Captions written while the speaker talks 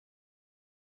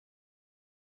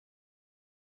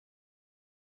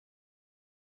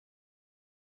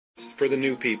For the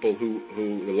new people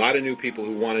a lot of new people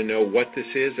who want to know what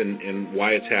this is and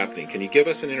why it's happening. Can you give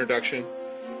us an introduction?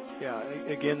 Yeah,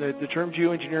 again, the term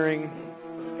geoengineering,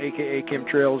 aka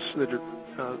chemtrails, that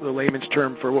are the layman's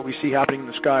term for what we see happening in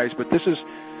the skies, but this is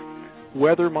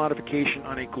weather modification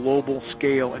on a global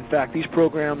scale. In fact, these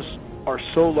programs are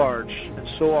so large and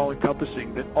so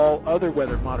all-encompassing that all other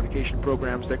weather modification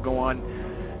programs that go on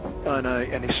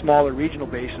a smaller regional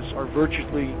basis are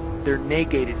virtually, they're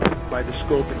negated by the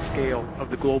scope and scale of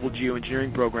the global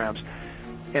geoengineering programs.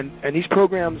 And these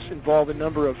programs involve a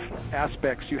number of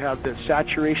aspects. You have the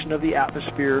saturation of the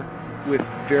atmosphere with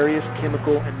various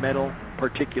chemical and metal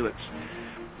particulates.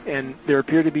 And there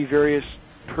appear to be various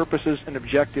purposes and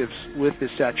objectives with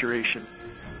this saturation.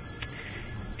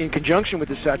 In conjunction with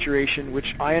the saturation,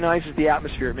 which ionizes the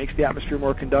atmosphere, it makes the atmosphere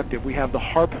more conductive, we have the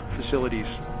HAARP facilities,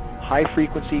 High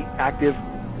Frequency Active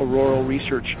Auroral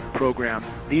Research Program.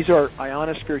 These are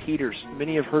ionosphere heaters.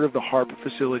 Many have heard of the HAARP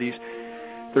facilities.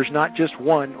 There's not just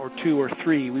one or two or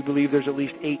three. We believe there's at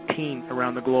least 18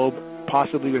 around the globe,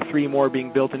 possibly with 3 more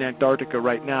being built in Antarctica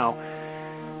right now.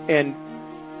 And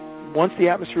once the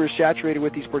atmosphere is saturated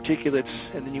with these particulates,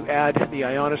 and then you add the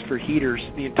ionosphere heaters,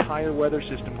 the entire weather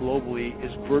system globally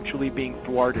is virtually being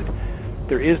thwarted.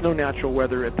 There is no natural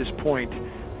weather at this point,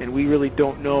 and we really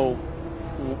don't know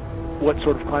what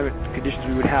sort of climate conditions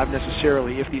we would have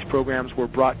necessarily if these programs were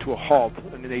brought to a halt,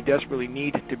 and they desperately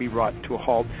need to be brought to a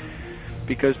halt,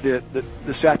 because the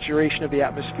saturation of the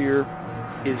atmosphere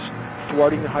is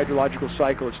thwarting the hydrological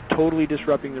cycle. It's totally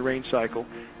disrupting the rain cycle.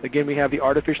 Again, we have the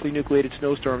artificially nucleated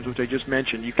snowstorms, which I just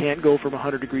mentioned. You can't go from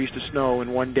 100 degrees to snow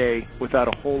in one day without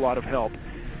a whole lot of help.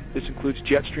 This includes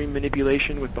jet stream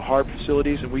manipulation with the HAARP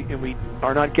facilities, and we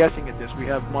are not guessing at this. We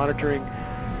have monitoring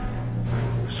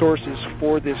sources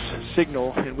for this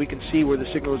signal, and we can see where the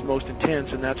signal is most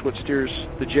intense, and that's what steers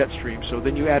the jet stream. So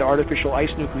then you add artificial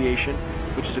ice nucleation,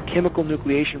 which is a chemical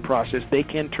nucleation process. They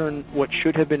can turn what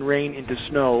should have been rain into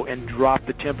snow and drop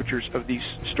the temperatures of these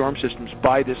storm systems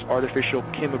by this artificial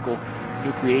chemical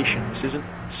nucleation. This isn't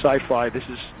sci-fi. This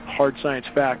is hard science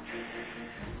fact.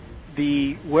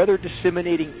 The weather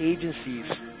disseminating agencies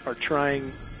are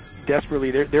trying desperately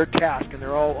their task, and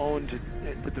they're all owned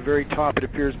at the very top, it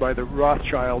appears, by the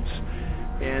Rothschilds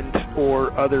and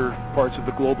or other parts of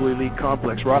the global elite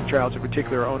complex. Rothschilds in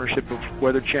particular are ownership of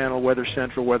Weather Channel, Weather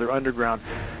Central, Weather Underground.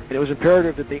 And it was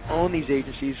imperative that they own these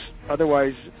agencies,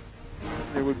 otherwise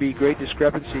there would be great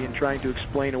discrepancy in trying to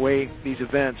explain away these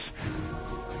events.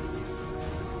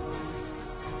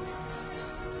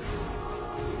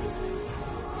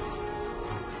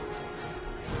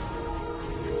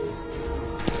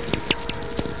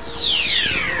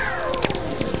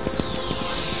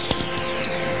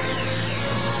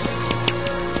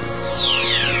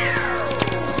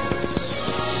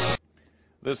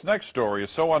 This next story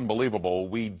is so unbelievable,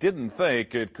 we didn't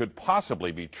think it could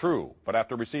possibly be true. But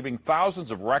after receiving thousands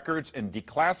of records and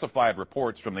declassified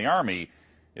reports from the Army,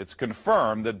 it's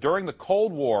confirmed that during the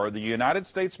Cold War, the United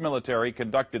States military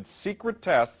conducted secret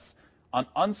tests on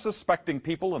unsuspecting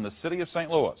people in the city of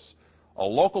St. Louis. A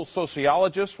local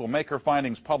sociologist will make her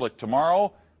findings public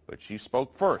tomorrow, but she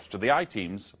spoke first to the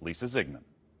I-Team's Lisa Zigman.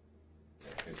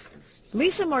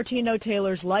 Lisa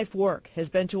Martino-Taylor's life work has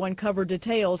been to uncover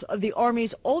details of the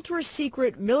Army's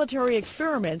ultra-secret military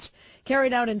experiments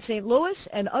carried out in St. Louis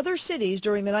and other cities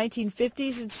during the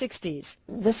 1950s and 60s.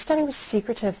 This study was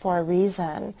secretive for a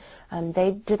reason.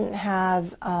 They didn't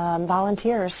have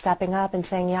volunteers stepping up and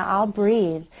saying, yeah, I'll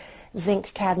breathe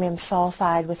zinc cadmium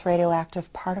sulfide with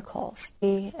radioactive particles.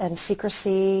 And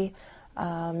secrecy,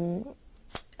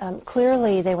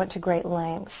 clearly they went to great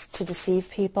lengths to deceive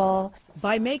people.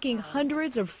 By making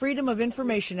hundreds of Freedom of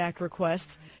Information Act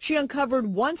requests, she uncovered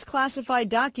once classified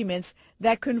documents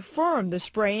that confirmed the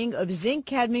spraying of zinc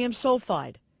cadmium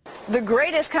sulfide. The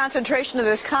greatest concentration of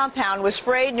this compound was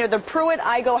sprayed near the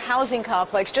Pruitt-Igoe housing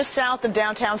complex just south of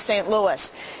downtown St.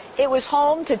 Louis. It was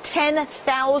home to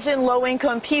 10,000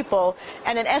 low-income people,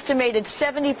 and an estimated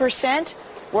 70%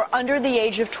 were under the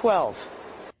age of 12.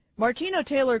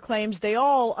 Martino-Taylor claims they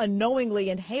all unknowingly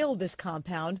inhaled this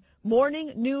compound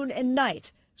morning, noon, and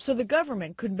night so the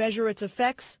government could measure its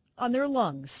effects on their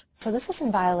lungs. So this is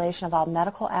in violation of all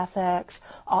medical ethics,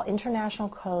 all international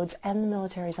codes, and the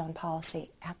military's own policy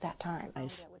at that time.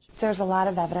 There's a lot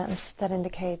of evidence that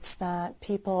indicates that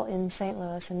people in St.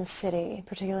 Louis, in the city,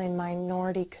 particularly in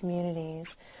minority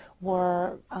communities,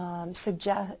 were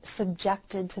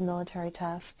subjected to military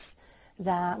tests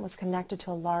that was connected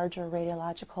to a larger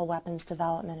radiological weapons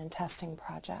development and testing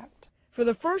project. For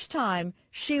the first time,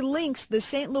 she links the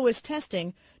St. Louis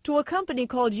testing to a company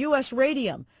called U.S.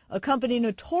 Radium, a company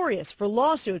notorious for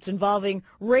lawsuits involving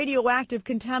radioactive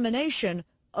contamination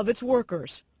of its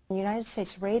workers. United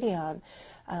States Radium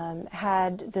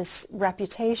had this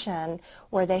reputation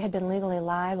where they had been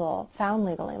found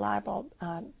legally liable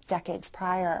decades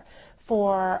prior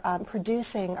for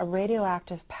producing a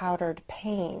radioactive powdered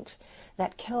paint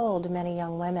that killed many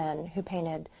young women who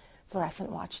painted fluorescent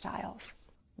watch dials.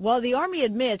 While the Army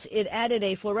admits it added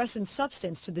a fluorescent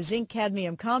substance to the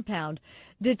zinc-cadmium compound,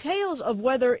 details of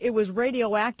whether it was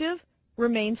radioactive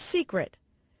remain secret.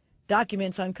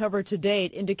 Documents uncovered to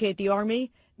date indicate the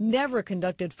Army never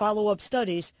conducted follow-up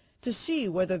studies to see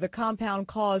whether the compound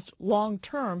caused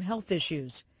long-term health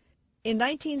issues. In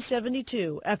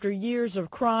 1972, after years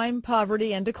of crime,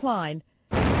 poverty, and decline,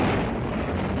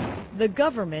 the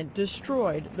government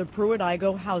destroyed the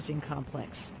Pruitt-Igoe housing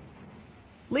complex.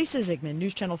 Lisa Zigman,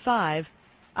 News Channel 5,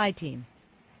 I-Team.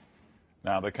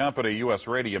 Now, the company U.S.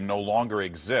 Radium no longer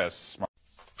exists.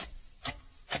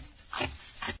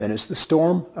 And as the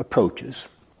storm approaches,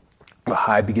 the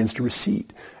high begins to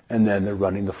recede, and then they're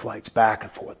running the flights back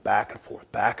and forth, back and forth,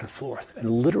 back and forth,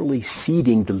 and literally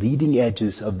seeding the leading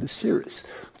edges of the cirrus.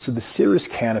 So the cirrus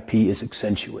canopy is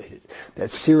accentuated.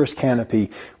 That cirrus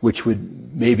canopy, which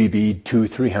would maybe be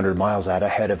 200-300 miles out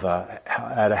ahead of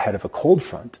a cold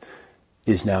front,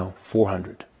 is now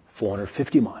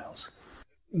 450 miles.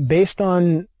 Based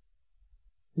on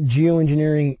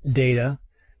geoengineering data,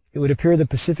 it would appear the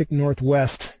Pacific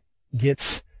Northwest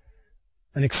gets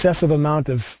an excessive amount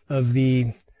of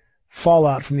the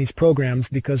fallout from these programs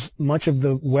because much of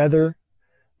the weather,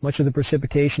 much of the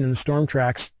precipitation and the storm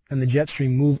tracks and the jet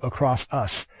stream move across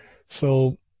us.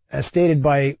 So as stated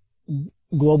by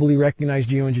globally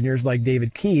recognized geoengineers like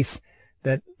David Keith,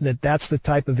 that's the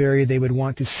type of area they would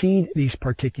want to seed these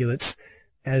particulates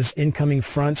as incoming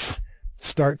fronts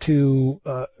start to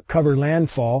cover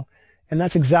landfall. And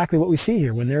that's exactly what we see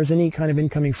here. When there's any kind of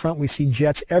incoming front, we see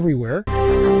jets everywhere.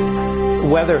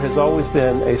 Weather has always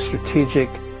been a strategic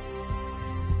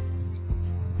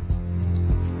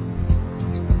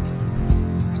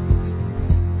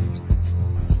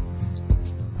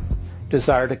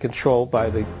desire to control by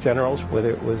the generals, whether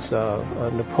it was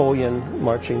Napoleon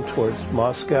marching towards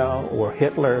Moscow or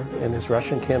Hitler in his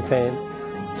Russian campaign,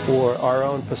 or our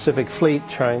own Pacific Fleet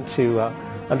trying to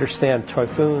understand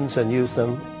typhoons and use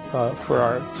them for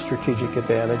our strategic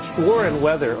advantage. War and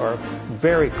weather are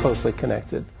very closely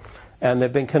connected, and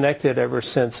they've been connected ever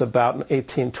since about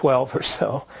 1812 or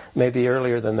so, maybe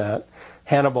earlier than that.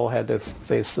 Hannibal had to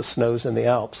face the snows in the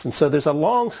Alps. And so there's a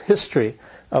long history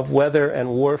of weather and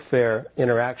warfare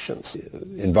interactions.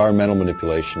 Environmental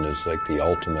manipulation is like the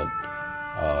ultimate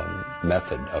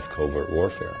method of covert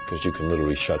warfare, because you can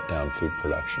literally shut down food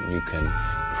production. You can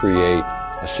create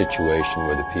a situation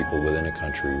where the people within a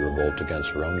country revolt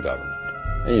against their own government,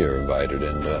 and you're invited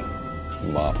in to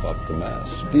mop up the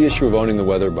mess. The issue of owning the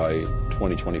weather by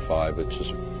 2025, it's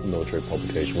just a military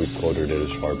publication. We've quoted it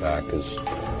as far back as,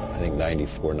 I think,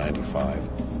 94, 95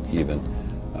 even.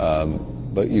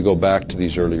 But you go back to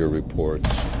these earlier reports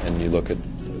and you look at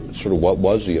sort of what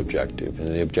was the objective,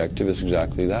 and the objective is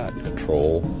exactly that: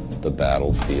 control the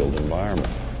battlefield environment.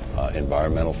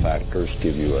 Environmental factors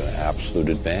give you an absolute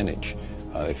advantage.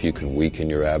 If you can weaken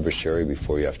your adversary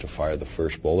before you have to fire the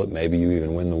first bullet, maybe you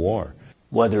even win the war.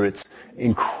 Whether it's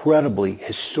incredibly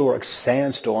historic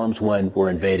sandstorms when we're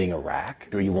invading Iraq,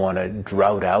 or you want to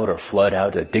drought out or flood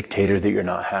out a dictator that you're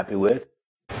not happy with,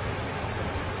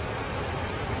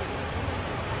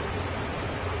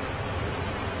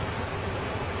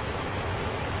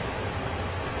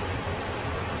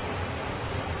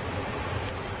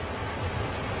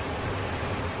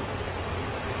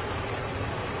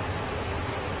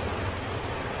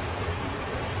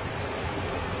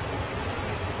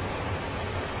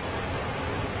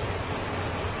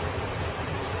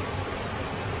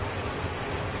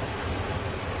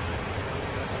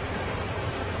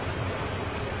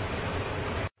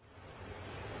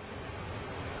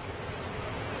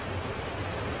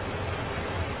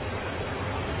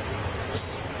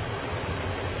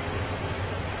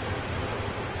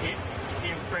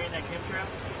 that chemtrail?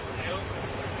 Nope.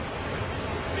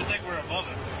 Feels like we're above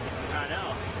it. I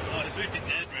know. Oh, it's really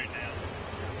dead right now.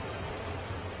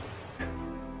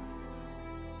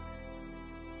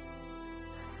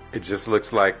 It just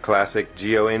looks like classic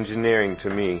geoengineering to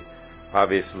me.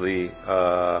 Obviously,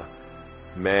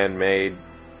 man-made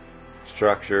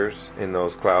structures in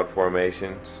those cloud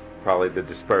formations, probably the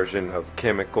dispersion of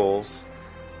chemicals,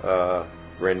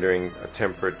 rendering a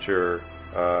temperature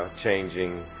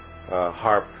changing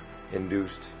HAARP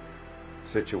induced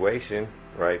situation.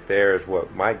 right there is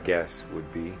what my guess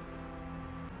would be.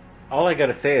 All I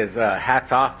gotta say is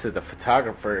hats off to the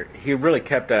photographer. He really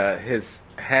kept his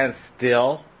hands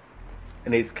still,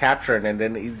 and he's capturing, and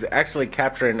then he's actually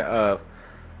capturing a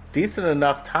decent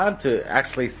enough time to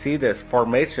actually see this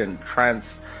formation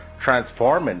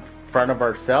transform in front of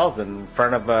ourselves and in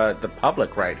front of the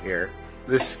public right here.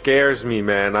 This scares me,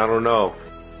 man. I don't know.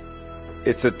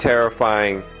 It's a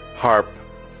terrifying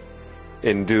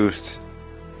HAARP-induced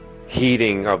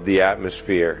heating of the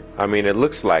atmosphere. I mean, it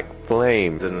looks like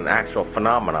flames. It's an actual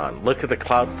phenomenon. Look at the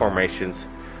cloud formations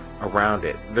around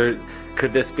it.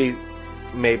 Could this be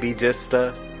maybe just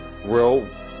a real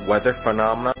weather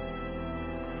phenomenon?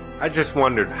 I just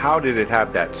wondered, how did it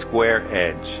have that square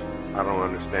edge? I don't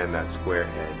understand that square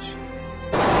edge.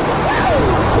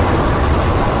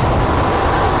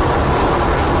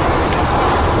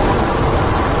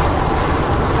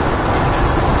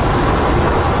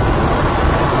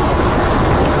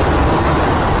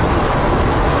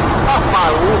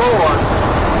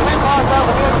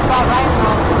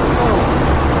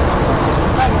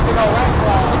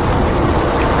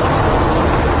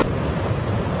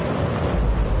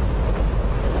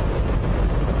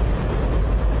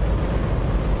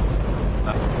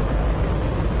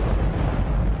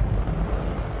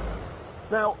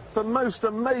 Now, the most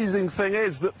amazing thing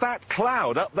is that that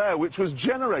cloud up there, which was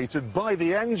generated by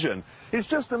the engine, is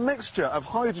just a mixture of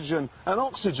hydrogen and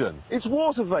oxygen. It's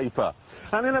water vapor.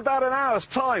 And in about an hour's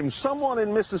time, someone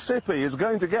in Mississippi is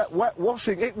going to get wet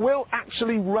washing. It will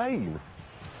actually rain.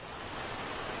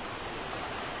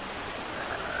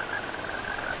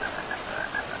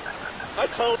 I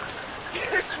told you,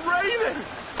 it's raining!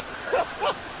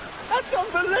 That's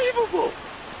unbelievable!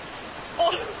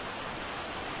 Oh.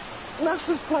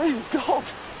 NASA's playing God.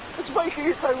 It's making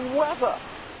its own weather.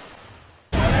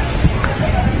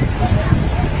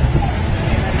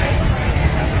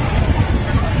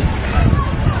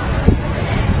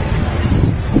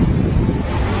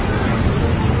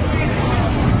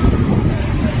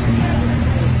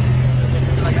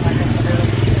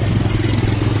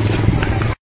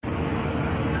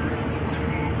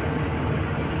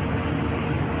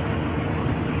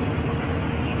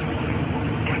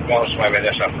 Vamos a ver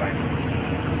esa playa.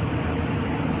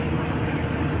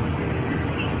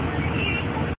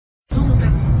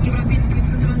 Европейскими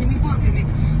центральными банками,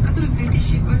 которые в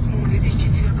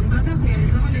 2008-2009 годах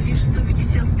реализовали лишь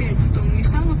 155 тонн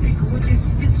металла при квоте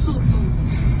в 500 тонн.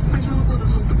 С начала года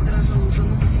золото подорожало уже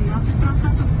на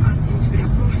 18%, а с сентября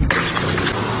прошлого года.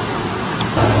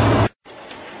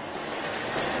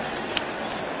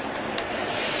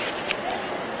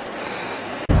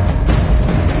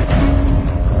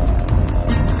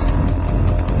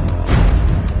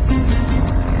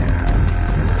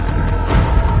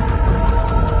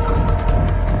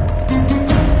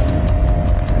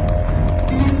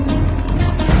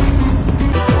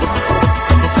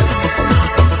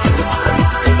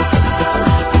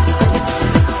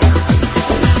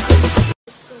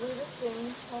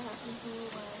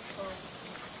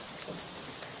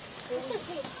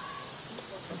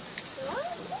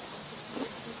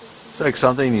 It's like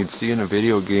something you'd see in a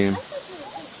video game.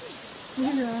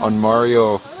 On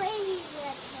Mario.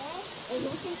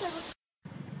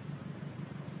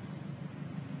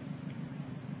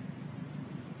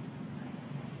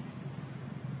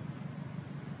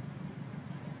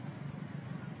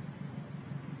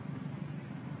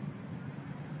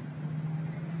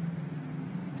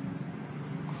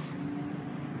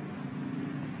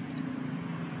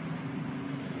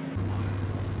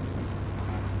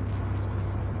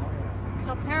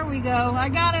 There we go. I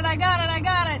got it.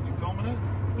 You filming it?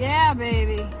 Yeah,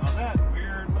 baby. How's that?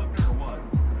 Weird looking or what?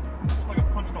 Looks like I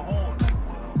punched a hole in that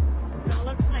cloud. It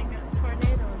looks like a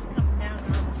tornado is coming down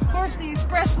on the side. Of course, the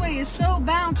expressway is so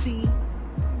bouncy.